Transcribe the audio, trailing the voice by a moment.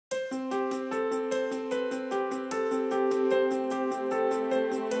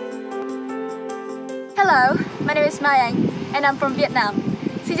Hello, my name is Mai Anh and I'm from Vietnam.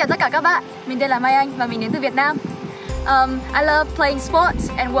 Xin chào tất cả các bạn, mình tên là Mai Anh và mình đến từ Việt Nam. I love playing sports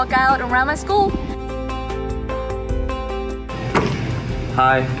and work out around my school.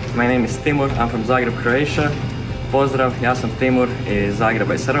 Hi, my name is Timur, I'm from Zagreb, Croatia. Pozdrav, ja sam Timur iz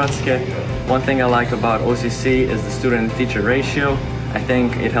Zagreba iz Hrvatske. One thing I like about OCC is the student-teacher ratio. I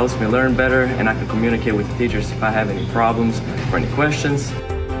think it helps me learn better and I can communicate with the teachers if I have any problems or any questions.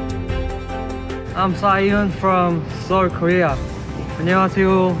 I'm Saeun from Seoul, Korea.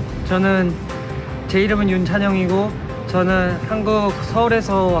 안녕하세요. 제 이름은 윤찬영이고 저는 한국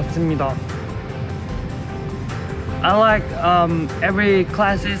서울에서 왔습니다. I like every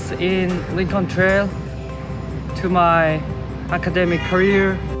classes in Lincoln Trail to my academic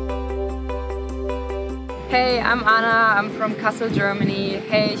career. Hey, I'm Anna, I'm from Kassel, Germany.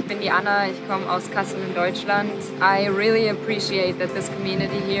 Hey, ich bin die Anna, ich komme aus Kassel in Deutschland. I really appreciate that this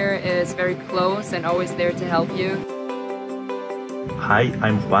community here is very close and always there to help you. Hi,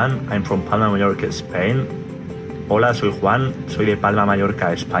 I'm Juan, I'm from Palma, Mallorca, Spain. Hola, soy Juan, soy de Palma,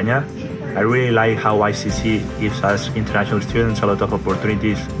 Mallorca, España. I really like how ICC gives us international students a lot of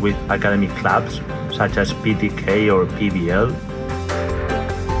opportunities with academic clubs such as PTK or PBL.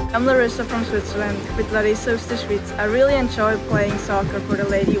 I'm Larissa from Switzerland with Larissa Österschwitz. I really enjoy playing soccer for the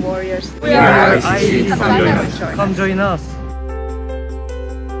Lady Warriors. We are ICC. Come join us.